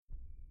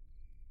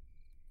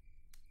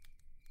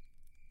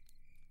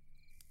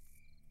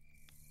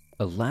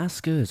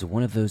Alaska is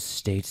one of those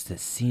states that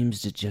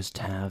seems to just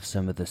have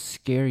some of the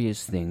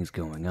scariest things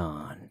going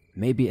on.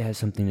 Maybe it has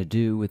something to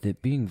do with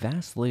it being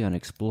vastly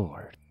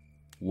unexplored.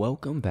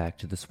 Welcome back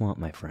to the swamp,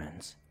 my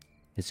friends.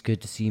 It's good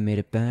to see you made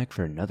it back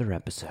for another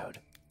episode.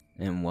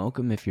 And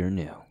welcome if you're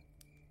new.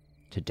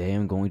 Today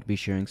I'm going to be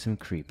sharing some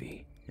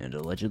creepy and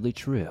allegedly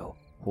true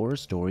horror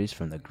stories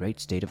from the great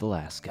state of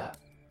Alaska,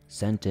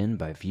 sent in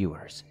by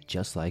viewers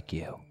just like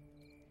you.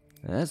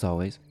 As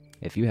always,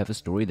 if you have a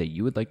story that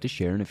you would like to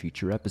share in a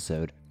future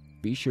episode,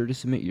 be sure to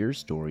submit your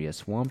story at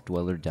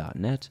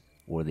swampdweller.net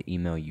or the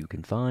email you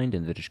can find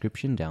in the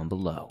description down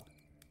below.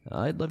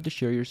 I'd love to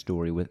share your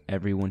story with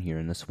everyone here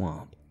in the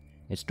swamp.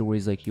 It's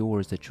stories like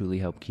yours that truly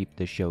help keep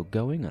this show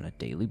going on a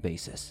daily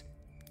basis.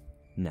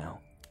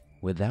 Now,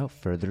 without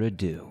further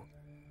ado,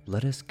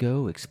 let us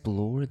go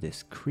explore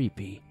this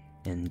creepy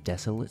and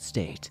desolate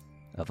state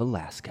of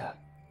Alaska.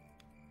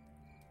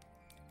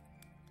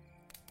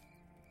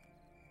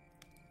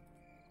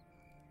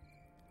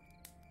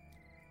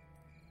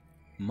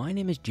 My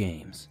name is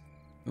James.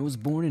 I was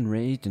born and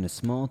raised in a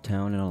small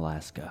town in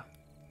Alaska.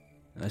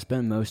 I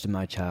spent most of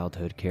my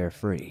childhood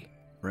carefree,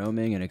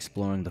 roaming and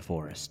exploring the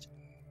forest.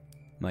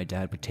 My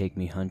dad would take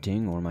me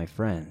hunting or my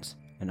friends,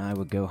 and I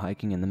would go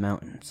hiking in the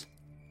mountains.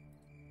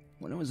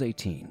 When I was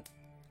 18,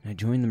 I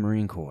joined the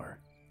Marine Corps.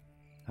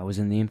 I was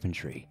in the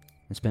infantry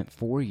and spent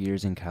 4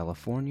 years in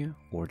California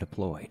or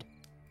deployed.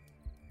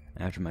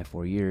 After my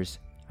 4 years,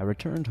 I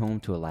returned home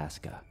to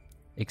Alaska,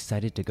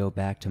 excited to go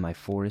back to my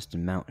forest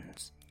and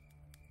mountains.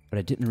 But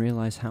I didn't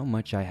realize how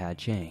much I had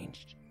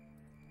changed.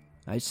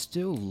 I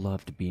still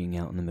loved being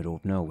out in the middle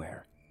of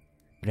nowhere,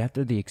 but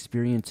after the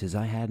experiences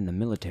I had in the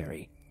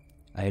military,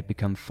 I had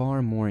become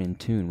far more in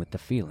tune with the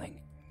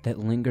feeling that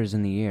lingers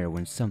in the air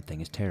when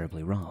something is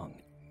terribly wrong.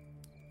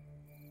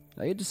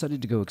 I had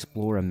decided to go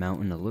explore a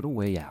mountain a little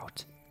way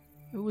out.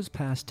 It was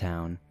past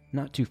town,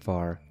 not too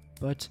far,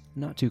 but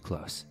not too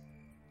close.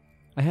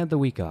 I had the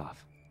week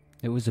off.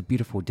 It was a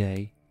beautiful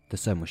day, the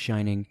sun was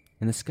shining,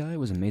 and the sky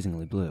was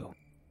amazingly blue.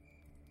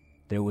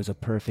 There was a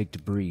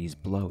perfect breeze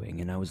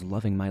blowing and I was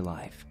loving my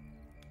life.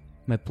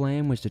 My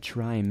plan was to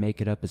try and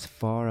make it up as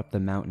far up the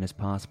mountain as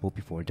possible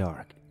before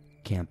dark,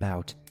 camp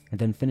out, and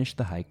then finish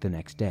the hike the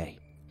next day.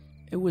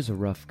 It was a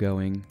rough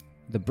going.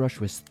 The brush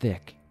was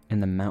thick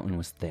and the mountain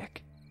was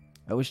thick.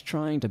 I was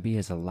trying to be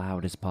as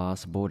loud as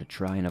possible to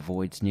try and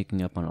avoid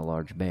sneaking up on a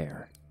large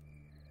bear.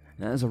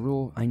 As a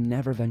rule, I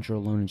never venture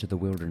alone into the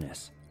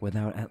wilderness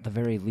without at the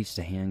very least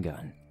a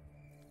handgun,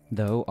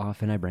 though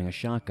often I bring a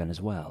shotgun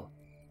as well.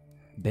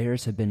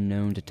 Bears have been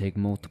known to take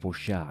multiple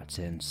shots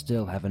and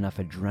still have enough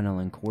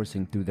adrenaline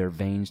coursing through their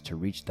veins to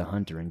reach the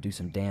hunter and do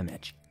some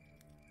damage.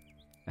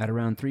 At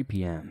around 3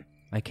 p.m.,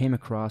 I came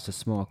across a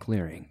small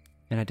clearing,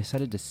 and I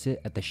decided to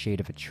sit at the shade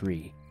of a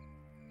tree.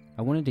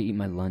 I wanted to eat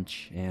my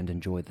lunch and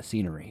enjoy the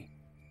scenery.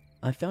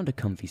 I found a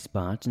comfy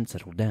spot and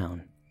settled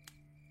down.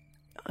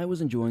 I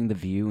was enjoying the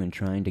view and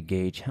trying to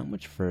gauge how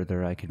much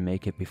further I could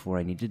make it before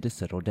I needed to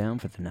settle down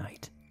for the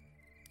night.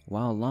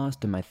 While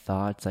lost in my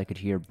thoughts, I could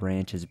hear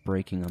branches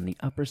breaking on the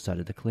upper side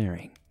of the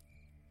clearing.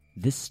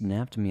 This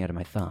snapped me out of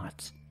my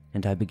thoughts,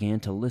 and I began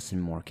to listen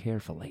more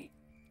carefully.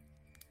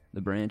 The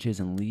branches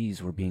and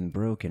leaves were being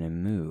broken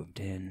and moved,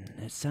 and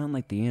it sounded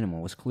like the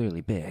animal was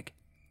clearly big.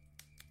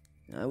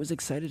 I was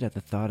excited at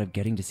the thought of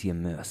getting to see a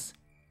moose.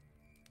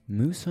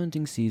 Moose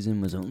hunting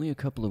season was only a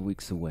couple of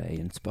weeks away,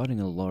 and spotting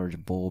a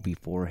large bull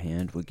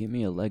beforehand would give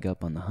me a leg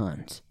up on the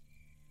hunt.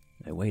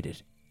 I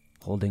waited,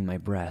 holding my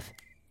breath,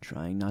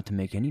 trying not to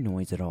make any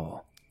noise at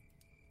all.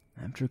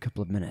 After a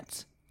couple of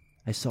minutes,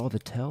 I saw the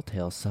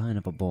telltale sign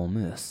of a bull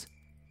moose.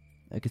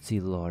 I could see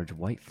large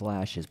white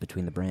flashes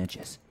between the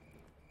branches.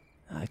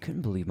 I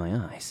couldn't believe my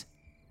eyes.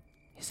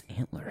 His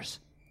antlers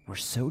were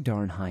so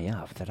darn high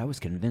up that I was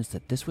convinced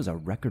that this was a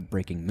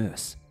record-breaking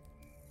moose.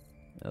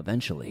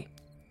 Eventually,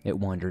 it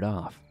wandered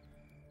off,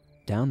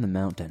 down the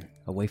mountain,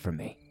 away from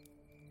me.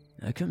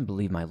 I couldn't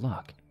believe my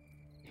luck.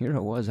 Here I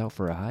was out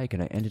for a hike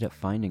and I ended up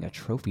finding a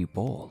trophy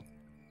bull.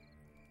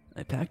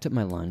 I packed up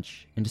my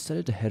lunch and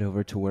decided to head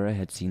over to where I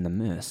had seen the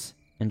moose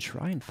and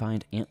try and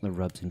find antler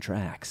rubs and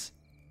tracks.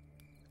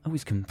 I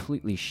was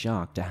completely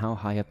shocked at how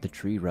high up the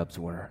tree rubs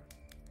were.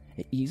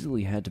 It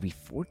easily had to be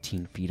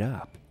 14 feet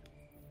up.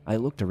 I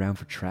looked around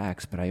for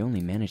tracks, but I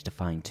only managed to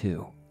find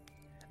 2.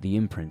 The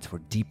imprints were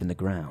deep in the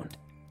ground,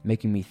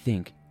 making me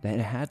think that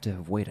it had to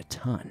have weighed a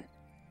ton.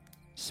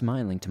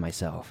 Smiling to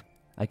myself,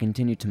 I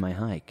continued to my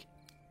hike.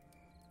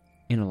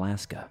 In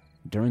Alaska,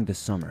 during the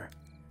summer,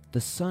 the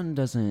sun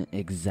doesn't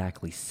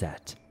exactly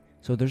set,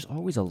 so there's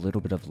always a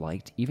little bit of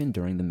light even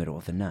during the middle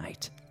of the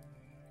night.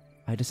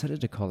 I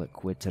decided to call it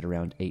quits at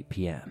around 8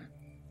 p.m.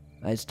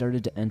 I had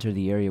started to enter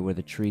the area where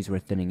the trees were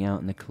thinning out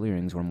and the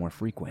clearings were more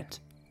frequent.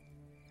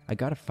 I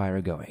got a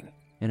fire going,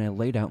 and I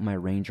laid out my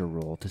ranger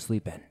roll to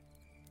sleep in.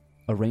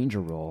 A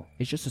ranger roll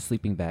is just a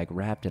sleeping bag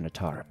wrapped in a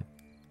tarp.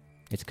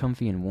 It's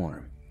comfy and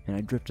warm, and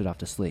I drifted off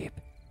to sleep.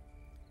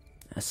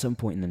 At some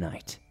point in the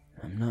night,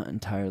 I'm not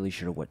entirely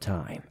sure what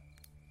time,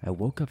 I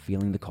woke up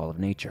feeling the call of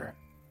nature.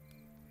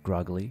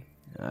 Groggily,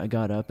 I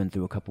got up and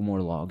threw a couple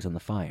more logs on the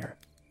fire,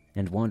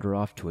 and wander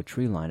off to a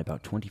tree line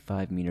about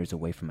 25 meters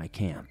away from my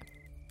camp.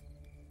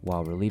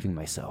 While relieving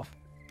myself,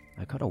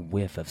 I caught a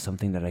whiff of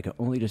something that I could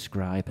only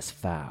describe as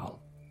foul.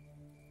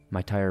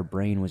 My tired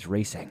brain was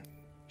racing,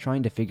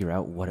 trying to figure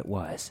out what it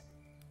was,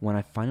 when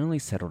I finally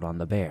settled on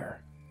the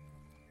bear.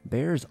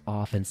 Bears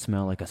often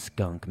smell like a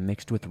skunk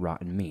mixed with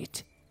rotten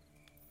meat.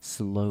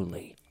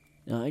 Slowly,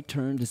 I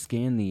turned to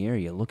scan the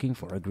area looking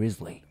for a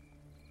grizzly.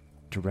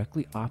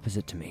 Directly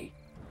opposite to me,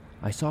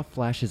 I saw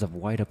flashes of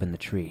white up in the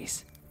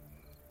trees.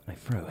 I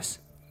froze.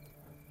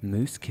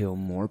 Moose kill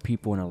more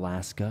people in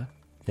Alaska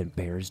than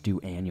bears do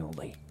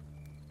annually.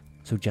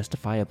 So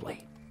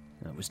justifiably,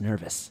 I was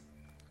nervous.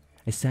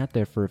 I sat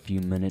there for a few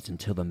minutes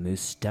until the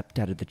moose stepped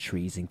out of the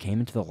trees and came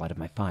into the light of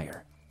my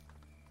fire.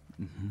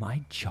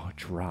 My jaw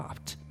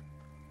dropped.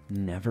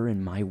 Never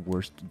in my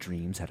worst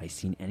dreams had I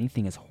seen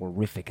anything as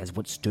horrific as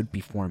what stood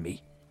before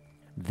me.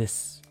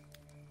 This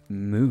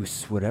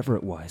moose, whatever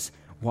it was,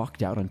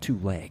 walked out on two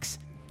legs.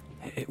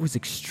 It was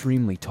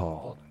extremely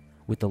tall,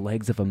 with the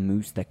legs of a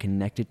moose that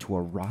connected to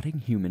a rotting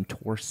human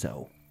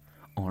torso,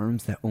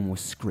 arms that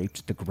almost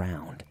scraped the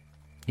ground.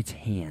 Its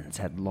hands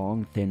had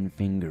long, thin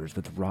fingers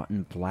with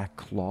rotten black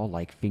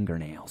claw-like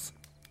fingernails.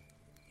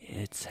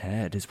 Its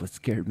head is what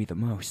scared me the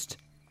most.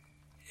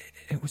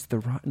 It was the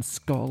rotten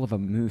skull of a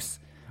moose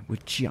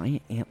with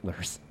giant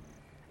antlers.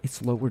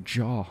 Its lower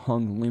jaw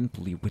hung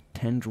limply with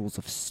tendrils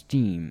of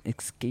steam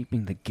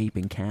escaping the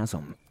gaping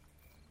chasm.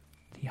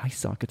 The eye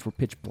sockets were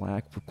pitch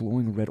black with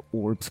glowing red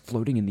orbs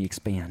floating in the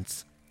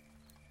expanse.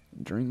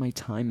 During my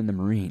time in the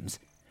Marines,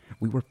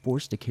 we were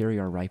forced to carry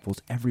our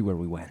rifles everywhere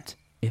we went.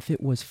 If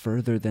it was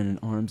further than an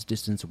arm's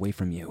distance away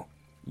from you,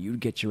 you'd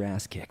get your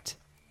ass kicked.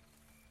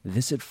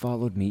 This had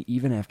followed me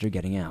even after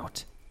getting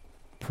out.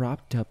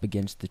 Propped up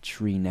against the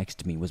tree next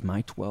to me was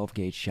my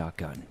 12-gauge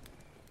shotgun.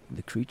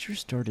 The creature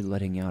started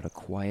letting out a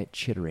quiet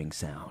chittering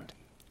sound,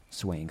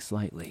 swaying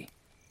slightly,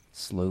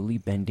 slowly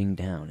bending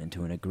down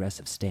into an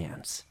aggressive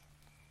stance.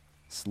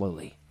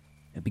 Slowly,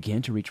 it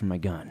began to reach for my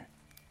gun.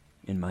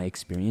 In my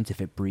experience,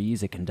 if it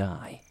breathes, it can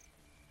die.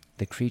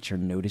 The creature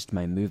noticed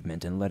my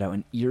movement and let out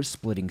an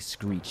ear-splitting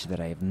screech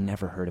that I have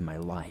never heard in my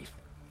life.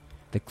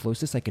 The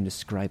closest I can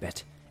describe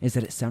it is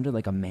that it sounded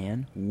like a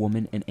man,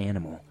 woman, and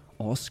animal,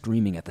 all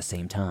screaming at the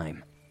same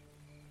time.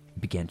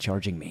 It began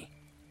charging me.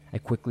 I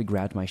quickly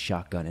grabbed my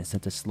shotgun and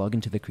sent a slug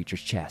into the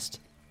creature's chest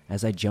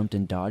as I jumped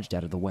and dodged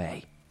out of the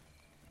way.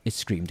 It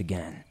screamed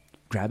again,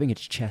 grabbing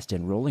its chest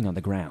and rolling on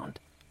the ground.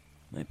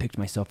 I picked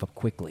myself up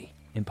quickly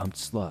and pumped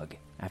slug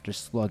after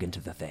slug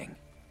into the thing.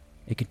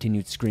 It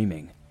continued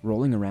screaming,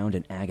 rolling around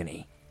in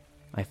agony.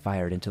 I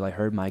fired until I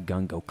heard my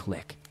gun go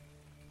click.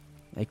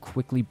 I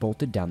quickly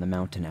bolted down the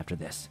mountain after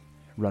this,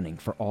 running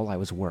for all I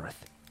was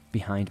worth.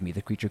 Behind me,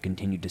 the creature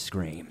continued to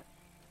scream.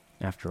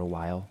 After a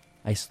while,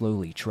 I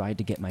slowly tried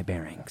to get my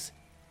bearings.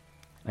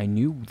 I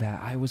knew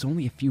that I was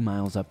only a few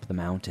miles up the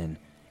mountain,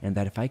 and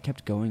that if I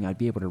kept going, I'd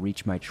be able to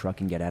reach my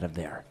truck and get out of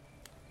there.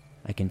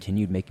 I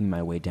continued making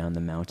my way down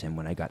the mountain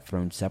when I got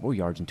thrown several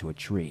yards into a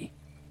tree.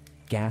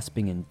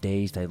 Gasping and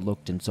dazed, I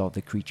looked and saw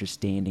the creature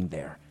standing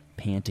there,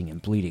 panting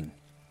and bleeding.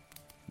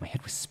 My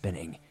head was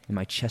spinning, and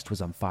my chest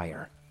was on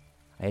fire.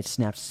 I had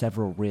snapped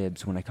several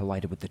ribs when I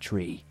collided with the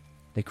tree.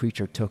 The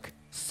creature took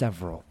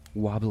several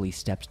wobbly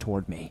steps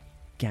toward me,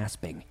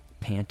 gasping,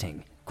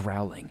 panting,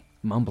 growling,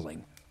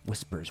 mumbling.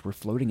 Whispers were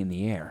floating in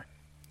the air.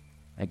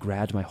 I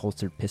grabbed my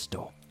holstered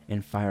pistol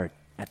and fired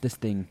at this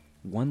thing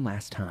one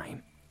last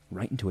time,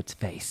 right into its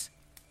face.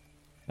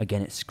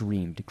 Again it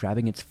screamed,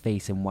 grabbing its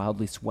face and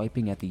wildly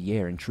swiping at the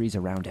air and trees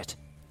around it.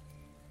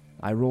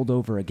 I rolled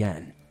over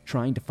again,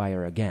 trying to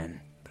fire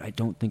again, but I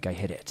don't think I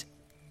hit it.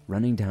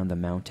 Running down the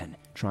mountain,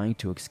 trying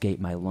to escape,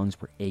 my lungs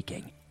were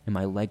aching, and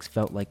my legs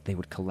felt like they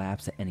would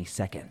collapse at any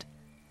second.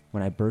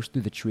 When I burst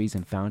through the trees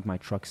and found my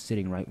truck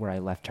sitting right where I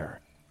left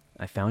her,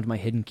 I found my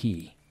hidden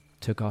key,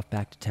 took off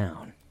back to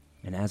town,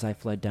 and as I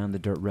fled down the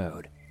dirt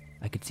road,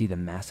 I could see the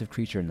massive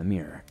creature in the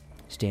mirror,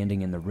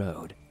 standing in the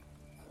road,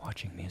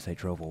 watching me as I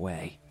drove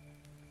away.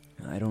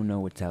 I don't know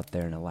what's out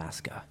there in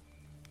Alaska.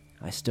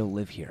 I still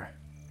live here.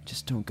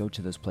 Just don't go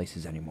to those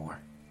places anymore.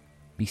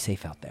 Be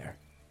safe out there.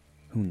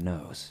 Who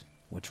knows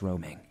what's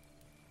roaming?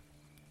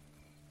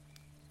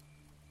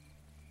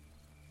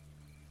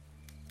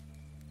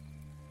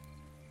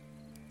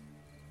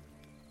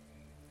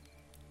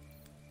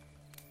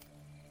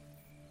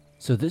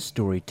 So this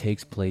story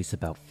takes place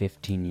about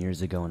 15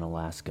 years ago in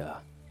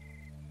Alaska.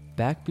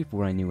 Back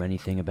before I knew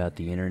anything about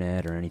the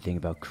internet or anything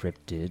about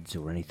cryptids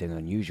or anything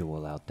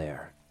unusual out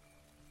there.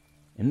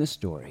 In this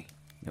story,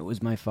 it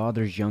was my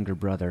father's younger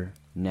brother,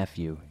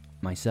 nephew,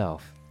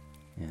 myself,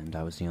 and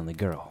I was the only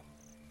girl.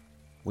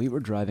 We were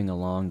driving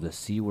along the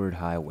Seaward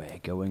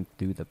Highway going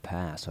through the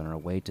pass on our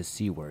way to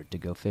Seaward to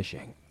go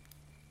fishing.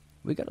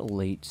 We got a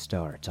late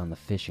start on the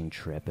fishing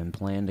trip and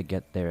planned to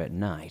get there at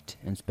night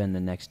and spend the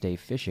next day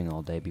fishing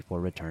all day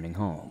before returning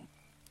home.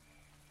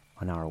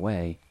 On our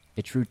way,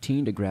 it's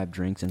routine to grab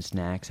drinks and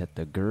snacks at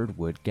the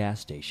Girdwood gas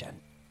station.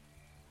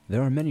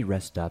 There are many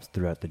rest stops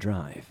throughout the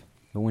drive,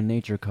 but when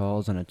nature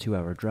calls on a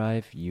 2-hour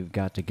drive, you've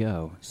got to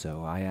go,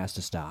 so I asked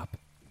to stop.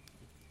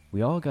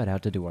 We all got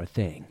out to do our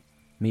thing.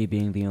 Me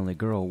being the only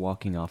girl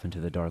walking off into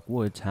the dark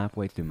woods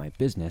halfway through my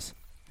business,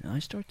 I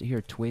start to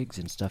hear twigs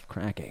and stuff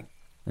cracking,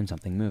 and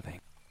something moving.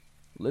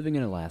 Living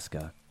in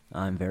Alaska,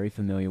 I'm very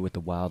familiar with the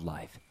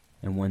wildlife,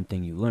 and one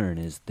thing you learn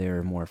is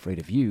they're more afraid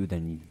of you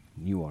than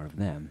you are of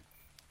them.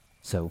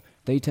 So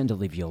they tend to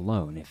leave you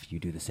alone if you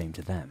do the same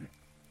to them.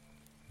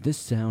 This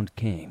sound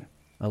came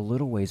a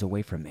little ways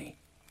away from me,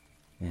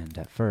 and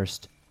at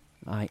first,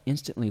 I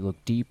instantly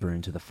look deeper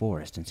into the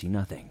forest and see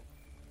nothing.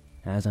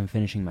 As I'm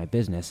finishing my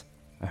business,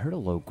 I heard a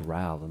low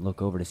growl and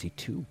look over to see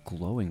two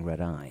glowing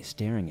red eyes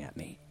staring at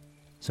me.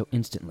 So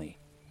instantly,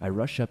 I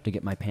rush up to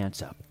get my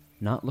pants up,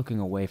 not looking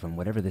away from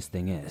whatever this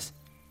thing is,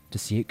 to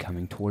see it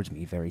coming towards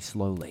me very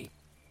slowly.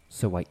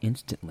 So I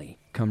instantly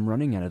come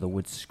running out of the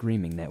woods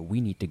screaming that we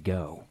need to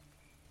go.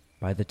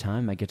 By the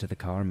time I get to the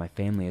car, my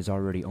family is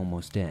already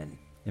almost in,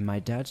 and my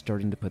dad's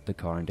starting to put the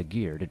car into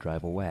gear to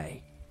drive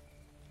away.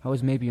 I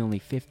was maybe only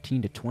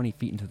 15 to 20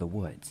 feet into the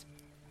woods,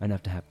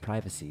 enough to have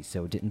privacy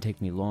so it didn't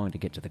take me long to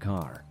get to the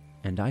car,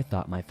 and I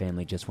thought my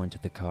family just went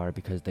to the car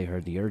because they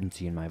heard the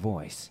urgency in my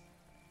voice.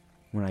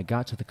 When I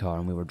got to the car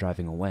and we were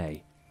driving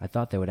away, I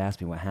thought they would ask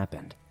me what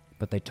happened,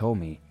 but they told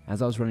me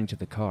as I was running to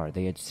the car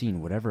they had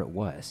seen whatever it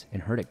was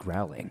and heard it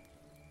growling.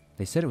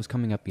 They said it was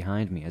coming up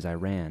behind me as I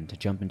ran to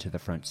jump into the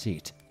front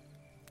seat.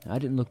 I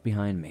didn't look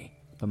behind me,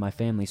 but my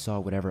family saw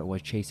whatever it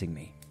was chasing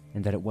me,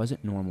 and that it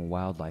wasn't normal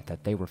wildlife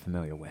that they were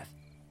familiar with.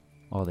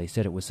 All they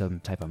said it was some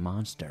type of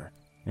monster,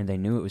 and they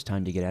knew it was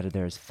time to get out of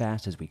there as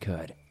fast as we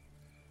could.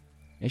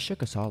 It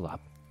shook us all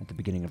up at the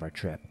beginning of our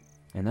trip,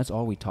 and that's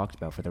all we talked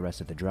about for the rest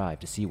of the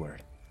drive to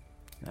Seaward.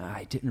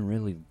 I didn't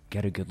really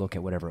get a good look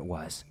at whatever it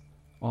was.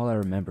 All I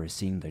remember is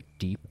seeing the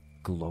deep,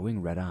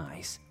 glowing red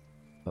eyes.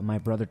 But my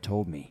brother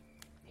told me,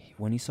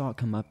 when he saw it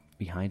come up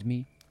behind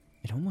me,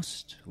 it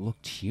almost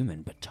looked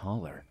human but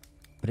taller,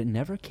 but it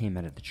never came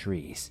out of the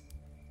trees.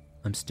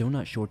 I'm still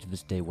not sure to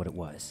this day what it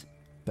was,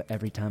 but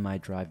every time I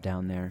drive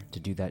down there to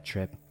do that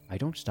trip, I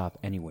don't stop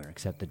anywhere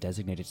except the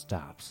designated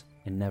stops,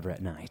 and never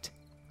at night.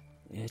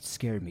 It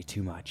scared me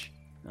too much.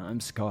 I'm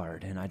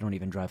scarred, and I don't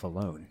even drive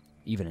alone,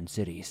 even in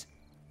cities.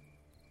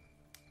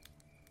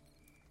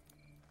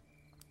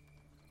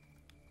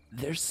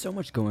 There's so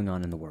much going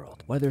on in the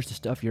world, whether it's the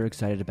stuff you're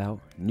excited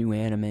about, new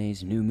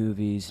animes, new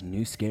movies,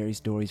 new scary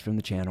stories from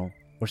the channel,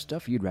 or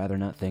stuff you'd rather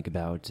not think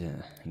about,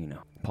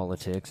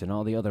 politics and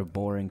all the other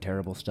boring,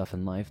 terrible stuff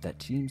in life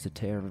that seems to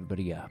tear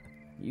everybody up.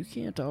 You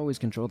can't always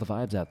control the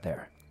vibes out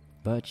there,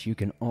 but you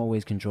can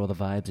always control the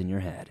vibes in your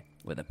head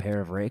with a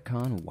pair of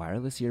Raycon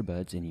wireless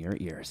earbuds in your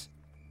ears.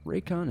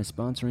 Raycon is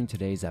sponsoring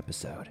today's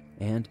episode,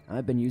 and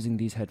I've been using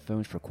these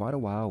headphones for quite a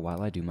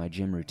while I do my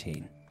gym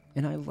routine,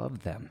 and I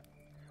love them.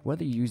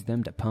 Whether you use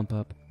them to pump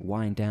up,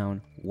 wind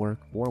down, work,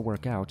 or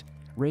work out,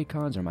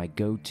 Raycons are my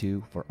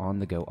go-to for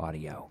on-the-go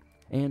audio.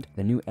 And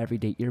the new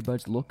everyday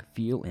earbuds look,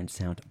 feel, and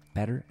sound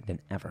better than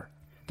ever.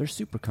 They're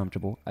super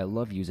comfortable, I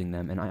love using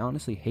them, and I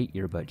honestly hate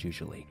earbuds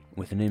usually.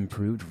 With an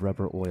improved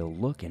rubber oil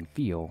look and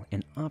feel,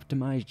 and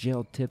optimized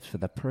gel tips for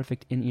the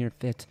perfect in-ear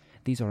fit,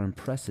 these are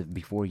impressive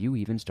before you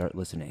even start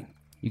listening.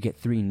 You get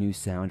 3 new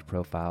sound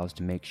profiles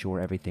to make sure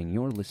everything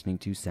you're listening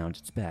to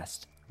sounds its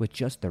best, with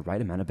just the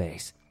right amount of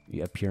bass.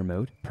 You have pure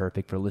mode,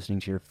 perfect for listening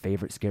to your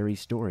favorite scary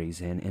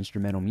stories and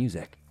instrumental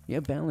music. You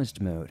have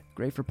balanced mode,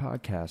 great for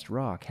podcasts,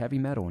 rock, heavy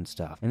metal and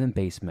stuff. And then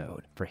bass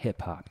mode, for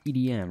hip-hop,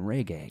 EDM,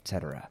 reggae,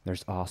 etc.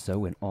 There's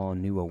also an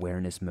all-new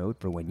awareness mode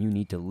for when you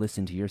need to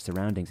listen to your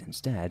surroundings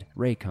instead.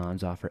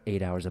 Raycons offer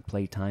 8 hours of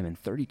playtime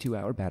and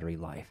 32-hour battery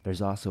life.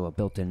 There's also a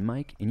built-in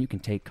mic, and you can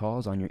take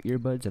calls on your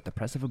earbuds at the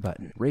press of a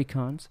button.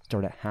 Raycons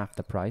start at half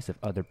the price of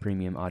other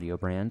premium audio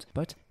brands,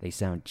 but they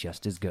sound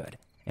just as good.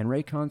 And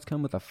Raycons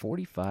come with a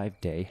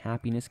 45-day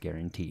happiness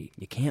guarantee.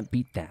 You can't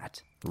beat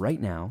that.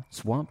 Right now,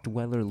 Swamp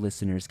Dweller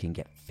listeners can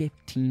get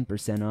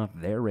 15% off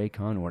their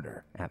Raycon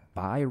order at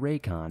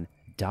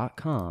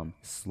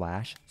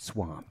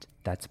buyraycon.com/swamped.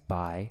 That's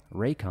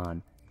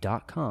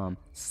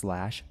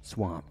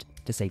buyraycon.com/swamped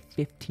to save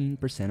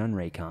 15% on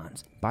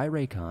Raycons.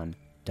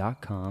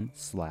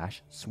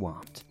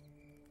 buyraycon.com/swamped.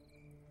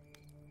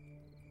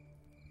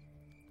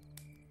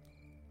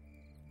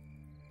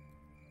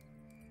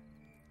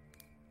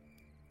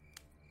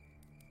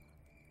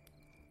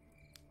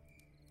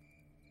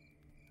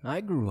 I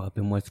grew up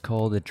in what's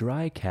called a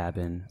dry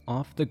cabin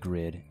off the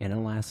grid in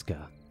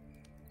Alaska.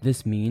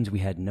 This means we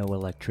had no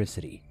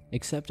electricity,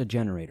 except a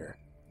generator,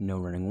 no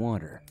running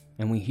water,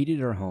 and we heated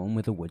our home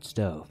with a wood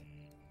stove.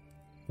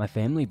 My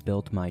family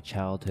built my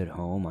childhood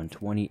home on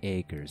 20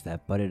 acres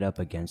that butted up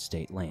against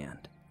state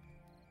land.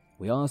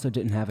 We also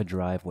didn't have a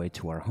driveway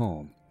to our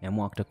home and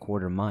walked a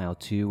quarter mile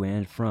to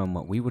and from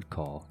what we would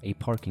call a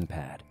parking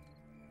pad.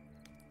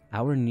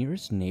 Our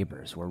nearest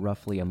neighbors were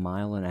roughly 1.5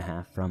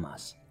 miles from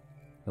us.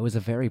 It was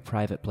a very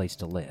private place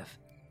to live.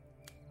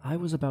 I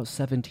was about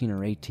 17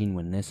 or 18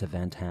 when this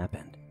event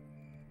happened.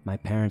 My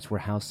parents were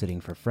house sitting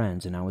for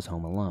friends and I was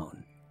home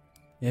alone.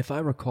 If I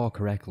recall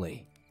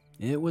correctly,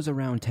 it was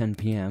around 10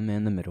 p.m.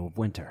 in the middle of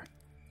winter.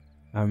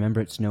 I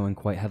remember it snowing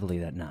quite heavily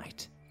that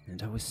night,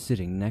 and I was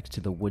sitting next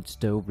to the wood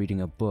stove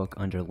reading a book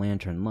under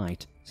lantern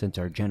light since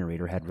our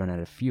generator had run out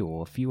of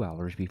fuel a few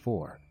hours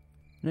before,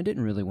 and I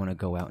didn't really want to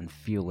go out and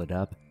fuel it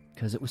up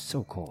because it was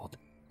so cold.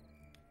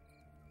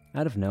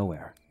 Out of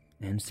nowhere,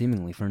 and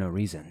seemingly for no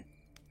reason,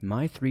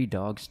 my 3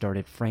 dogs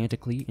started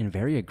frantically and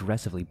very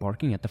aggressively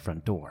barking at the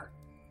front door.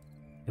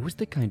 It was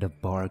the kind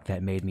of bark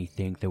that made me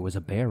think there was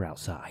a bear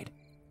outside,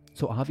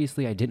 so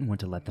obviously I didn't want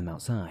to let them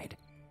outside.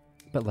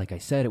 But like I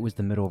said, it was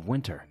the middle of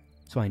winter,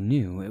 so I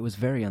knew it was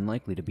very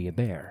unlikely to be a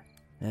bear,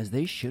 as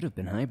they should have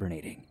been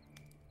hibernating.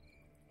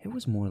 It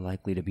was more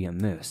likely to be a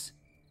moose,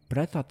 but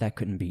I thought that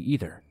couldn't be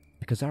either,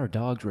 because our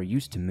dogs were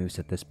used to moose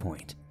at this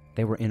point.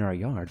 They were in our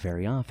yard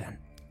very often,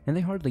 and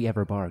they hardly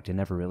ever barked and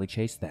never really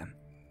chased them.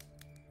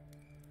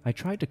 I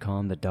tried to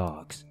calm the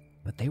dogs,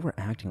 but they were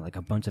acting like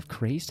a bunch of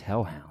crazed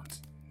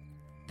hellhounds.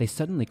 They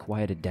suddenly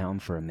quieted down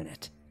for a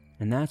minute,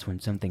 and that's when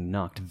something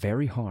knocked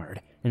very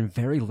hard and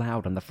very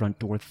loud on the front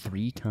door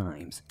 3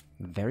 times,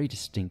 very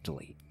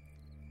distinctly.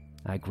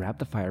 I grabbed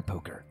the fire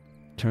poker,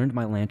 turned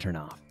my lantern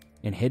off,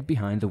 and hid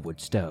behind the wood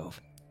stove,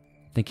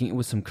 thinking it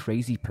was some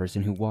crazy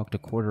person who walked a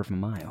quarter of a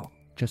mile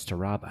just to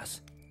rob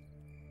us.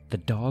 The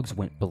dogs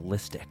went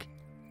ballistic.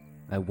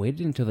 I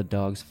waited until the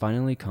dogs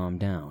finally calmed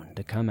down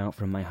to come out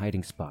from my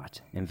hiding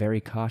spot and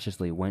very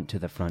cautiously went to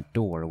the front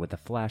door with a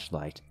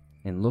flashlight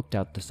and looked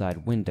out the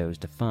side windows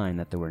to find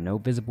that there were no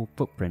visible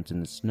footprints in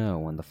the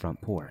snow on the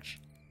front porch.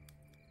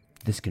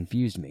 This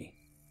confused me,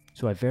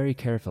 so I very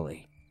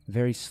carefully,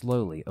 very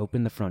slowly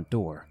opened the front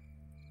door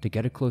to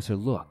get a closer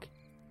look,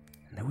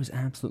 and there was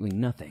absolutely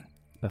nothing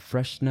but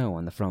fresh snow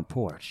on the front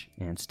porch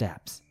and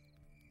steps.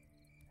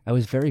 I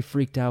was very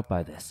freaked out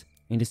by this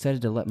and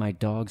decided to let my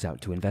dogs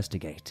out to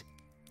investigate.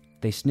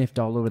 They sniffed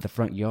all over the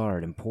front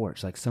yard and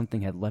porch like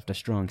something had left a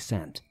strong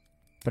scent,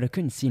 but I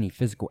couldn't see any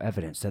physical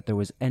evidence that there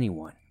was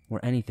anyone or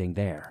anything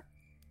there.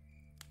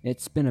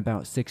 It's been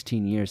about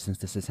 16 years since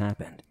this has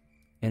happened,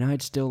 and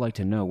I'd still like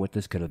to know what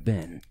this could have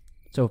been,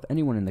 so if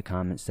anyone in the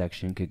comments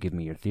section could give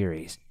me your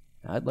theories,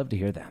 I'd love to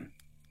hear them.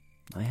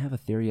 I have a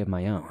theory of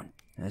my own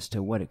as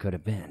to what it could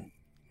have been,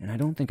 and I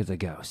don't think it's a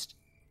ghost.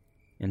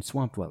 And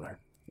Swamp Dweller,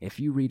 if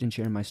you read and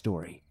share my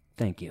story,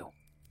 thank you.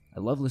 I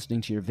love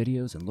listening to your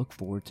videos and look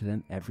forward to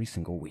them every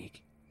single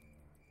week.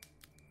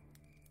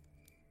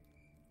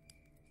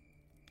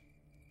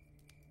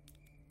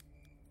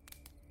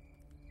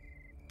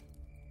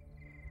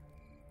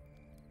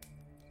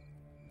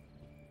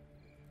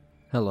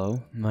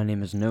 Hello, my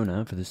name is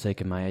Nona for the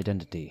sake of my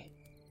identity.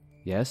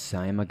 Yes,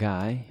 I am a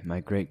guy. My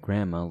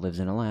great-grandma lives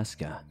in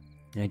Alaska,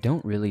 and I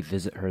don't really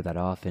visit her that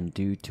often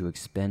due to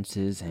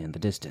expenses and the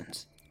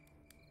distance.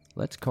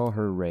 Let's call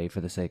her Ray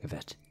for the sake of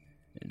it.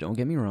 Don't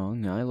get me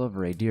wrong, I love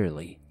Ray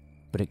dearly,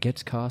 but it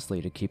gets costly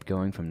to keep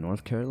going from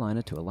North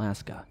Carolina to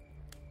Alaska.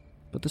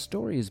 But the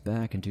story is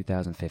back in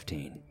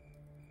 2015.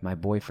 My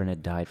boyfriend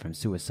had died from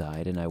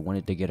suicide and I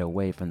wanted to get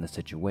away from the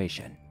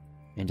situation,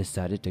 and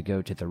decided to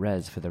go to the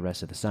res for the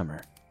rest of the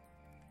summer.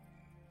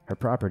 Her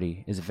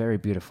property is very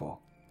beautiful.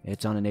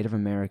 It's on a Native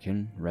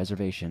American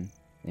reservation,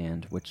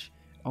 and which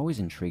always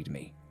intrigued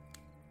me.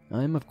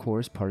 I'm of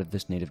course part of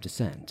this native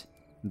descent,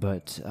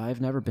 but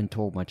I've never been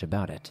told much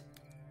about it.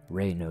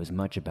 Ray knows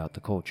much about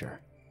the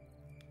culture.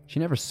 She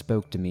never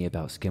spoke to me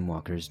about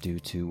skinwalkers due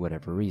to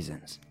whatever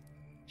reasons.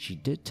 She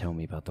did tell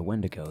me about the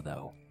Wendigo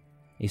though,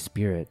 a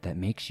spirit that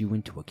makes you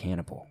into a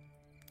cannibal.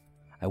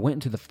 I went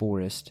into the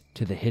forest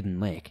to the hidden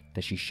lake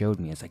that she showed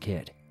me as a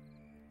kid.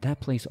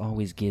 That place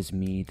always gives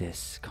me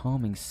this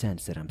calming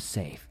sense that I'm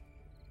safe.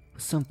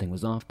 But something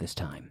was off this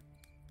time.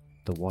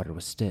 The water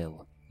was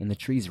still, and the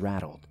trees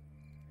rattled.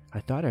 I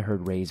thought I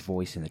heard Ray's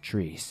voice in the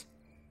trees.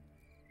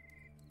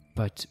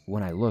 But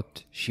when I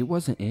looked, she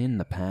wasn't in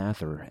the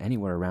path or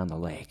anywhere around the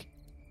lake.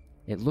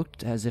 It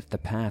looked as if the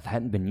path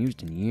hadn't been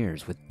used in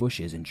years, with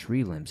bushes and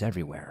tree limbs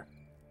everywhere.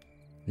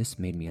 This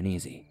made me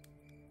uneasy.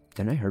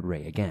 Then I heard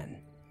Ray again.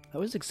 I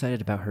was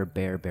excited about her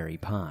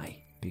bearberry pie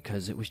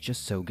because it was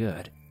just so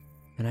good,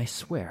 and I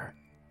swear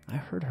I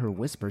heard her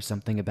whisper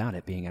something about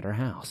it being at her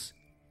house.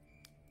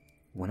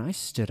 When I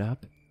stood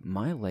up,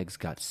 my legs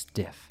got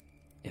stiff.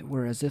 It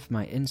were as if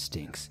my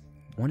instincts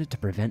wanted to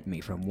prevent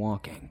me from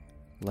walking,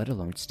 let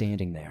alone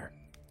standing there.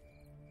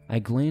 I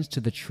glanced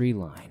to the tree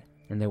line,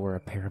 and there were a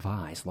pair of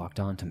eyes locked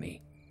onto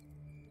me.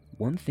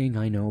 One thing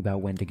I know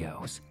about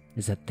Wendigos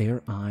is that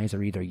their eyes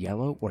are either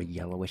yellow or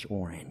yellowish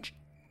orange.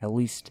 At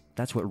least,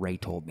 that's what Ray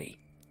told me.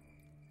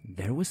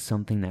 There was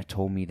something that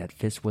told me that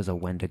this was a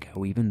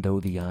Wendigo even though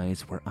the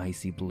eyes were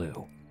icy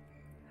blue.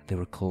 They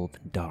were cold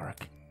and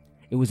dark.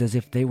 It was as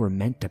if they were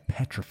meant to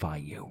petrify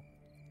you.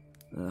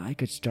 I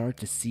could start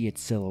to see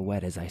its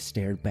silhouette as I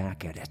stared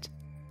back at it.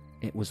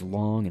 It was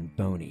long and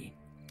bony.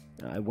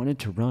 I wanted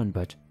to run,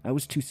 but I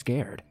was too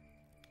scared.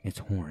 Its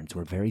horns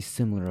were very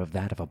similar of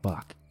that of a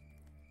buck.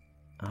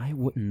 I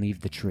wouldn't leave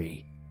the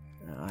tree.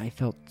 I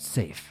felt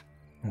safe,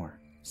 or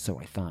so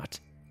I thought.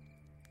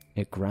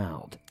 It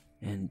growled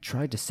and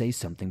tried to say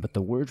something, but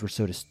the words were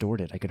so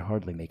distorted I could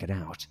hardly make it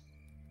out.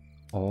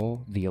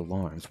 All the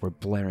alarms were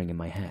blaring in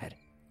my head.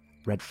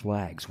 Red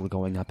flags were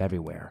going up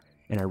everywhere,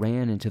 and I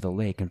ran into the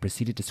lake and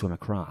proceeded to swim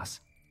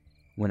across.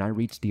 When I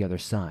reached the other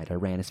side, I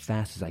ran as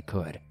fast as I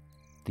could.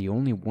 The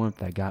only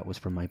warmth I got was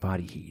from my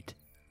body heat.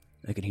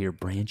 I could hear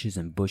branches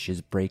and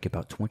bushes break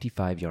about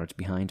 25 yards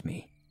behind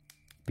me.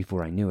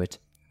 Before I knew it,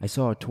 I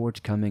saw a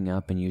torch coming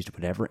up and used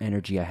whatever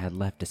energy I had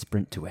left to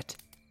sprint to it.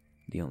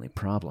 The only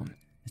problem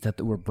is that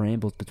there were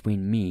brambles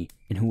between me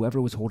and whoever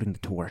was holding the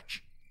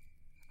torch.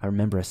 I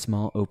remember a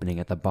small opening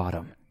at the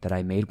bottom that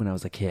I made when I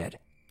was a kid.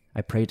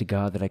 I prayed to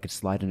God that I could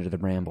slide under the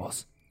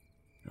brambles.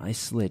 I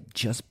slid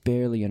just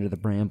barely under the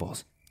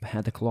brambles, but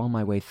had to claw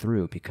my way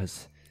through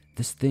because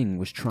this thing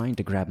was trying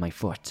to grab my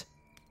foot.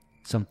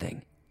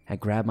 Something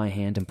had grabbed my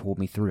hand and pulled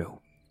me through.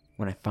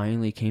 When I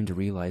finally came to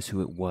realize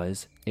who it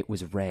was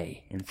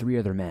Ray and 3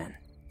 other men.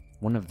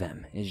 One of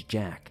them is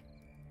Jack.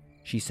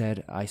 She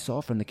said, "I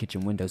saw from the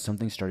kitchen window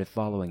something started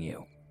following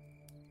you."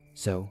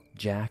 So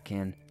Jack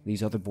and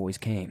these other boys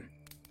came.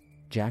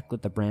 Jack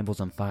lit the brambles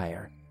on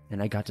fire,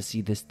 and I got to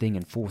see this thing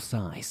in full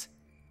size.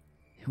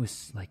 It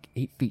was like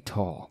 8 feet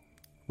tall,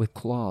 with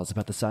claws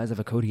about the size of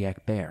a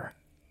Kodiak bear.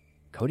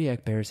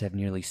 Kodiak bears have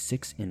nearly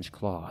 6-inch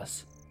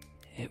claws.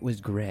 It was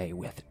gray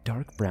with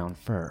dark brown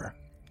fur.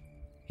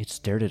 It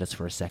stared at us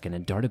for a second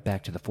and darted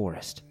back to the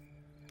forest.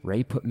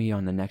 Ray put me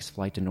on the next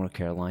flight to North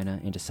Carolina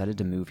and decided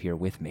to move here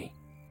with me.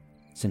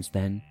 Since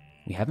then,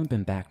 we haven't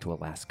been back to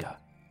Alaska,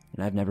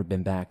 and I've never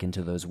been back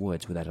into those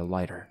woods without a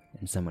lighter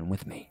and someone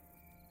with me.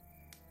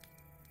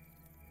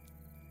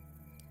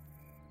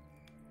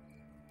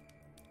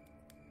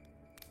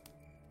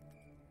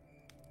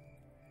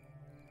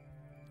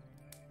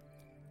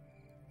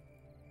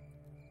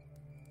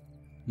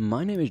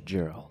 My name is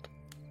Gerald.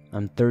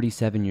 I'm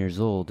 37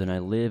 years old and I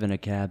live in a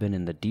cabin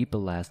in the deep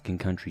Alaskan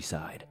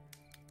countryside.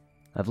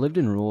 I've lived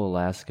in rural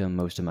Alaska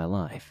most of my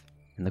life,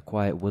 and the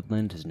quiet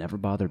woodland has never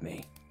bothered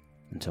me,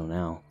 until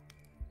now.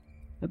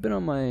 I've been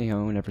on my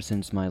own ever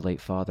since my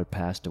late father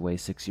passed away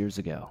 6 years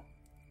ago.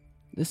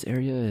 This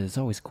area is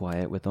always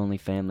quiet with only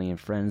family and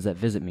friends that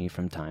visit me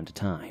from time to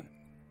time.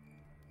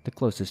 The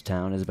closest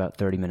town is about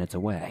 30 minutes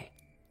away.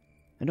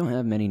 I don't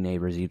have many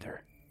neighbors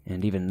either,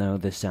 and even though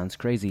this sounds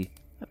crazy,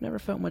 I've never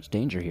felt much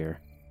danger here.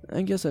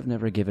 I guess I've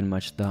never given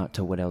much thought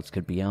to what else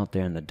could be out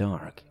there in the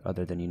dark,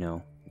 other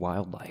than,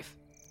 wildlife.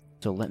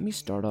 So let me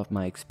start off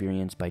my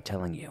experience by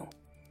telling you,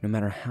 no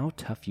matter how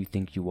tough you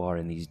think you are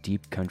in these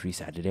deep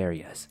countryside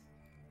areas,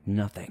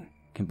 nothing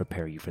can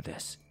prepare you for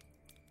this.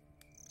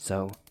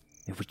 So,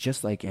 it was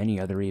just like any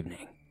other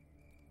evening.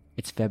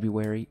 It's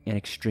February and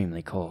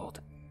extremely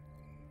cold.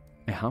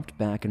 I hopped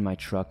back in my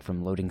truck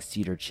from loading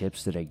cedar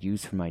chips that I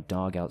use for my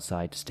dog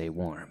outside to stay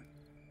warm.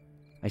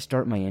 I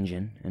start my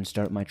engine and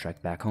start my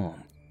trek back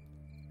home.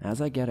 As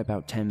I get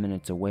about 10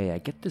 minutes away, I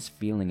get this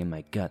feeling in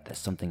my gut that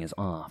something is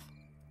off.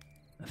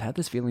 I've had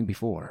this feeling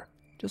before,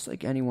 just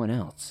like anyone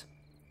else,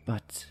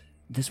 but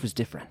this was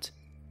different.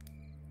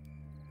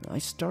 I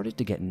started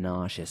to get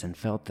nauseous and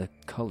felt the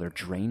color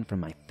drain from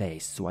my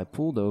face, so I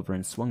pulled over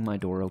and swung my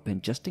door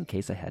open just in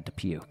case I had to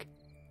puke.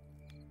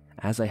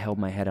 As I held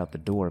my head out the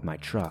door of my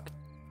truck,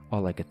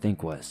 all I could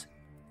think was,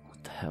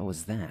 what the hell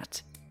was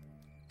that?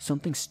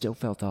 Something still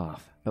felt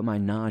off, but my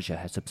nausea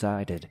had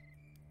subsided,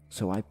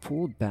 so I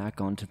pulled back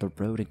onto the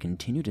road and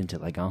continued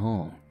until I got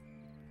home.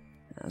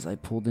 As I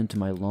pulled into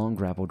my long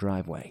gravel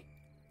driveway,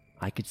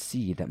 I could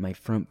see that my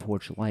front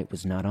porch light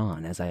was not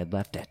on as I had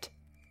left it.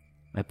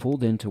 I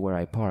pulled into where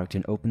I parked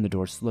and opened the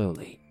door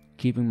slowly,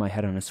 keeping my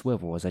head on a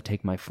swivel as I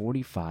take my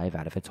 .45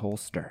 out of its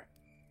holster.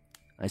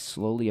 I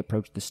slowly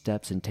approach the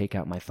steps and take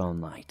out my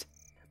phone light.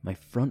 My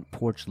front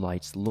porch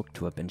lights looked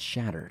to have been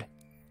shattered.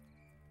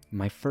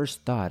 My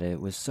first thought it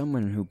was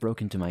someone who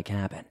broke into my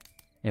cabin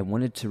and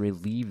wanted to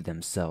relieve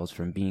themselves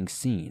from being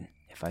seen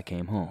if I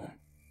came home.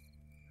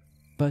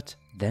 But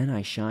then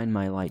I shine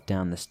my light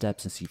down the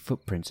steps and see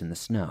footprints in the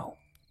snow.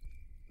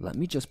 Let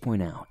me just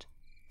point out,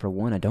 for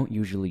one, I don't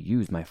usually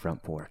use my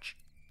front porch.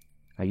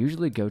 I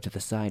usually go to the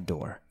side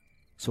door,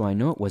 so I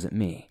know it wasn't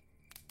me.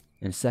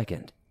 And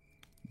second,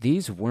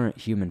 these weren't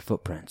human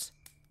footprints.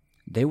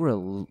 They were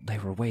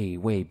way,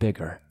 way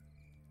bigger.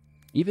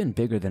 Even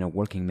bigger than a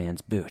working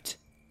man's boot.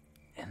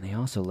 And they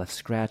also left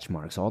scratch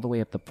marks all the way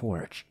up the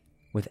porch,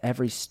 with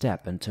every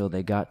step until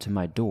they got to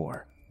my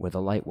door, where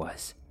the light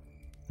was.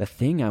 The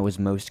thing I was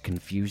most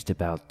confused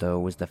about, though,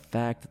 was the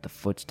fact that the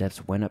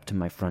footsteps went up to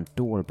my front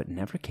door but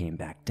never came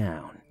back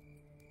down.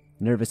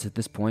 Nervous at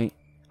this point,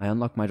 I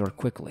unlocked my door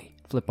quickly,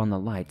 flip on the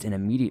lights, and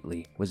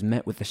immediately was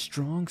met with a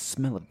strong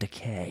smell of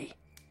decay.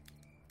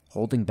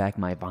 Holding back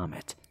my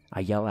vomit,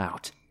 I yell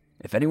out,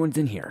 "If anyone's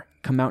in here,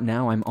 come out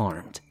now, I'm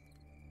armed."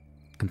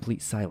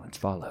 Complete silence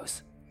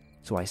follows.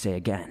 So I say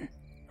again,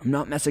 "I'm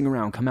not messing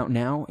around, come out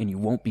now and you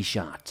won't be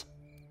shot."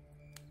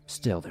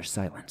 Still there's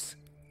silence.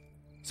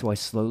 So I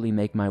slowly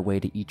make my way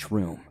to each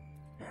room,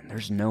 and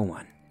there's no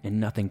one and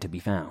nothing to be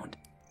found,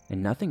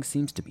 and nothing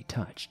seems to be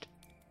touched.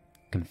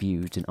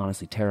 Confused and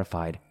honestly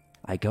terrified,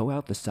 I go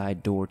out the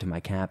side door to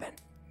my cabin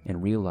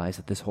and realize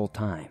that this whole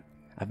time,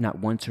 I've not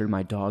once heard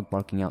my dog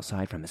barking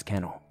outside from his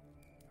kennel.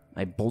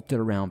 I bolted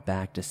around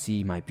back to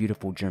see my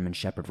beautiful German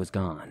Shepherd was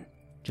gone,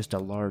 just a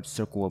large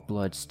circle of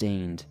blood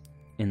stained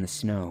in the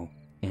snow,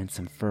 and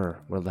some fur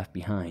were left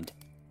behind.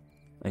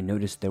 I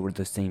noticed there were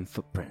the same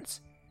footprints.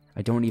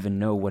 I don't even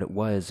know what it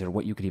was or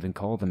what you could even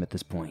call them at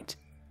this point.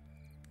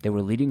 They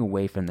were leading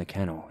away from the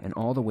kennel and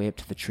all the way up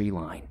to the tree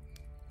line.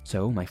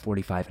 So, my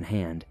 .45 in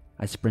hand,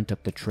 I sprint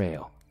up the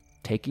trail,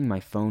 taking my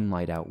phone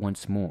light out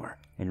once more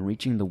and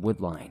reaching the wood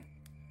line.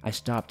 I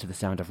stop to the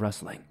sound of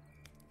rustling,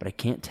 but I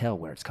can't tell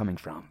where it's coming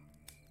from.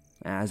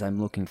 As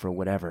I'm looking for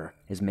whatever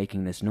is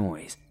making this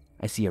noise,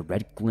 I see a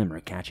red glimmer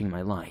catching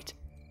my light.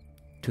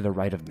 To the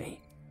right of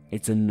me,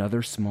 it's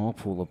another small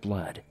pool of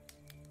blood.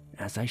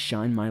 As I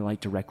shine my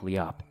light directly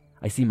up,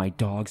 I see my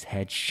dog's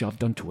head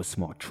shoved onto a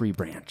small tree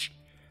branch.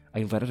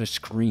 I let out a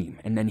scream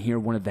and then hear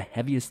one of the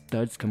heaviest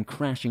thuds come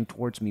crashing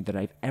towards me that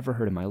I've ever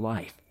heard in my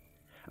life.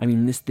 I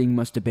mean, this thing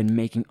must have been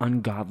making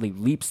ungodly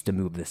leaps to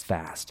move this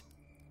fast.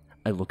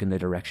 I look in the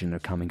direction they're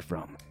coming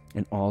from,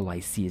 and all I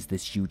see is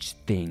this huge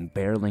thing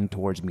barreling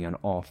towards me on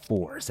all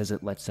fours as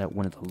it lets out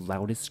one of the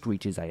loudest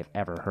screeches I have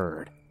ever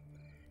heard.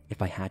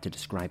 If I had to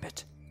describe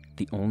it,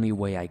 the only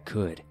way I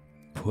could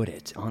put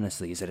it,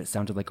 honestly, is that it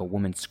sounded like a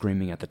woman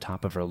screaming at the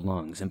top of her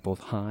lungs in both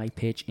high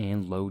pitch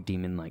and low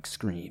demon-like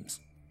screams.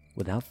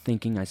 Without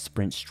thinking, I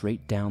sprint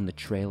straight down the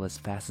trail as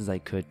fast as I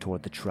could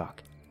toward the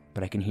truck,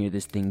 but I can hear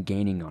this thing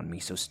gaining on me,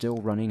 so still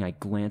running, I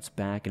glance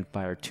back and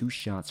fire 2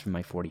 shots from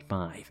my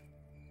 .45.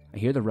 I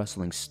hear the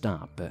rustling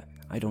stop, but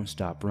I don't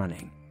stop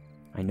running.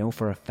 I know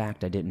for a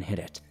fact I didn't hit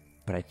it,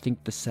 but I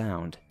think the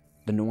sound,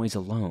 the noise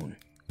alone,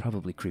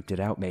 probably creeped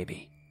it out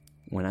maybe.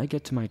 When I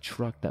get to my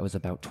truck that was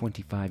about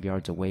 25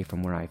 yards away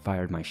from where I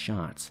fired my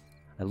shots,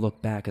 I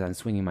look back as I'm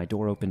swinging my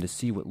door open to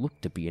see what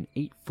looked to be an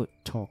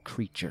 8-foot-tall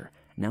creature,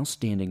 now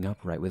standing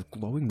upright with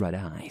glowing red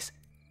eyes.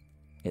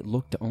 It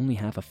looked to only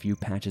have a few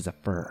patches of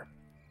fur,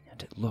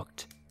 and it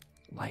looked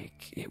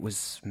like it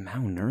was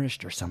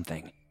malnourished or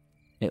something.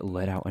 It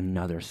let out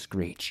another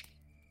screech,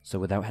 so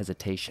without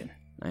hesitation,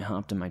 I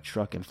hopped in my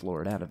truck and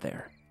floored out of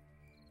there.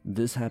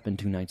 This happened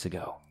 2 nights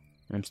ago,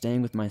 and I'm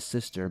staying with my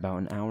sister about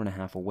an hour and a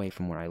half away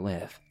from where I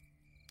live.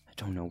 I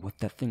don't know what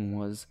that thing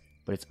was,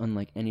 but it's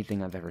unlike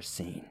anything I've ever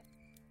seen.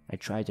 I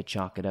tried to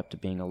chalk it up to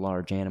being a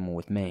large animal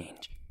with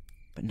mange,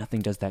 but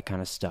nothing does that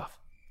kind of stuff.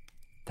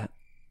 That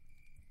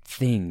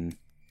thing,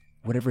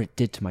 whatever it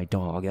did to my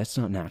dog, that's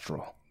not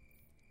natural.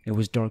 It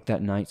was dark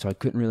that night, so I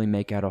couldn't really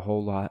make out a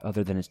whole lot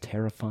other than its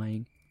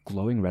terrifying,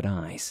 glowing red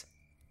eyes,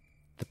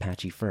 the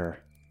patchy fur,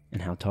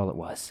 and how tall it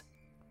was.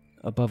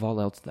 Above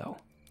all else, though,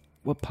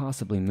 what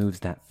possibly moves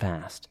that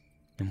fast,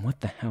 and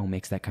what the hell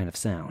makes that kind of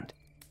sound?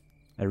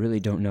 I really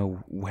don't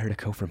know where to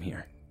go from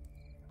here.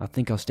 I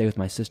think I'll stay with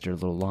my sister a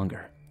little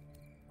longer.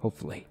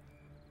 Hopefully,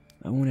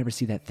 I won't ever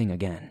see that thing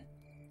again.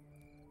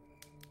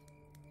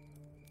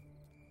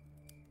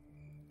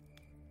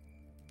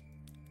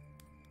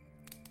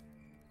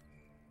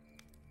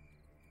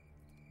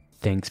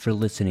 Thanks for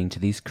listening to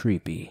these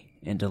creepy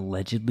and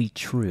allegedly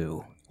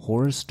true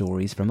horror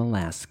stories from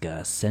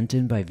Alaska sent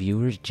in by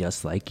viewers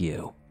just like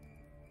you.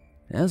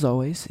 As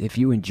always, if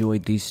you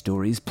enjoyed these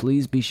stories,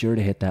 please be sure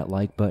to hit that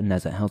like button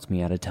as it helps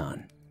me out a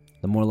ton.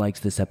 The more likes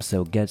this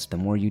episode gets, the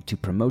more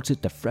YouTube promotes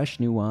it to fresh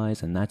new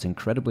eyes, and that's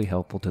incredibly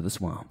helpful to the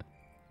swamp.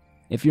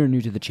 If you're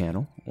new to the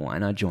channel, why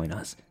not join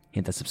us?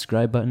 Hit the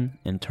subscribe button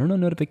and turn on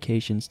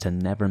notifications to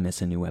never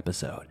miss a new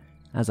episode,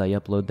 as I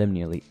upload them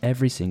nearly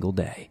every single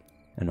day,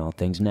 and all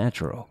things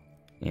natural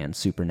and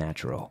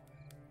supernatural.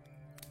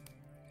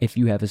 If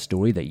you have a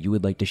story that you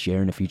would like to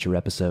share in a future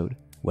episode,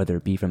 whether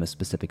it be from a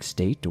specific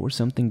state or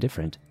something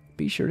different,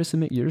 be sure to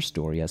submit your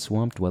story at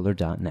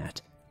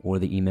swampdweller.net or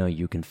the email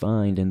you can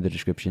find in the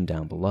description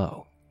down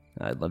below.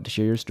 I'd love to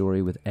share your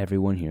story with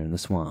everyone here in the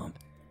swamp.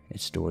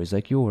 It's stories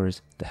like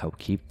yours that help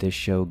keep this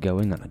show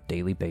going on a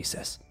daily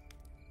basis.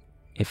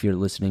 If you're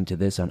listening to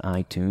this on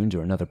iTunes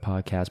or another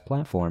podcast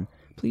platform,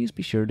 please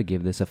be sure to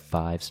give this a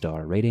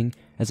 5-star rating,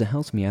 as it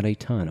helps me out a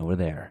ton over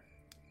there.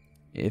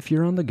 If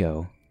you're on the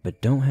go,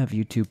 but don't have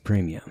YouTube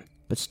Premium,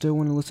 but still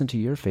want to listen to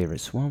your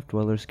favorite Swamp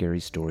Dweller scary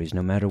stories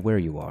no matter where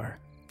you are,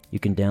 you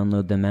can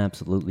download them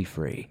absolutely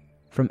free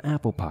from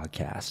Apple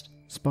Podcast,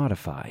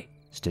 Spotify,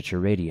 Stitcher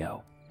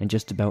Radio, and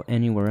just about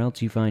anywhere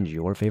else you find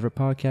your favorite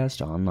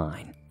podcast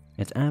online.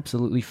 It's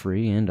absolutely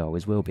free and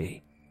always will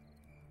be.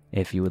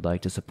 If you would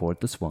like to support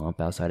the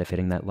swamp outside of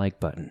hitting that like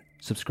button,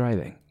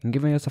 subscribing, and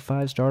giving us a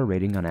 5-star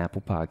rating on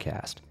Apple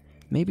Podcast,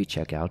 maybe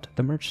check out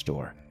the merch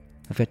store.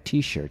 I've got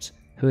t-shirts,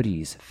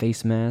 hoodies,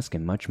 face masks,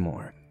 and much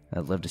more.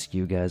 I'd love to see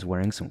you guys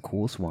wearing some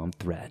cool swamp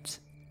threads.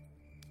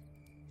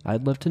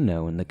 I'd love to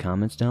know in the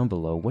comments down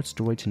below what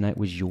story tonight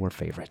was your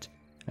favorite.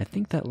 I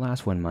think that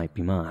last one might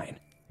be mine.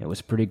 It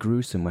was pretty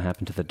gruesome what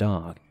happened to the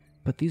dog,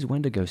 but these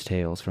Wendigos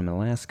tales from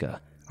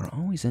Alaska are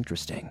always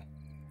interesting.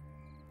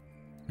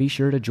 Be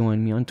sure to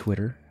join me on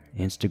Twitter,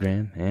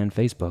 Instagram, and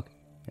Facebook,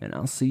 and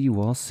I'll see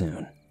you all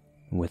soon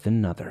with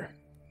another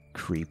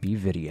creepy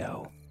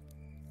video.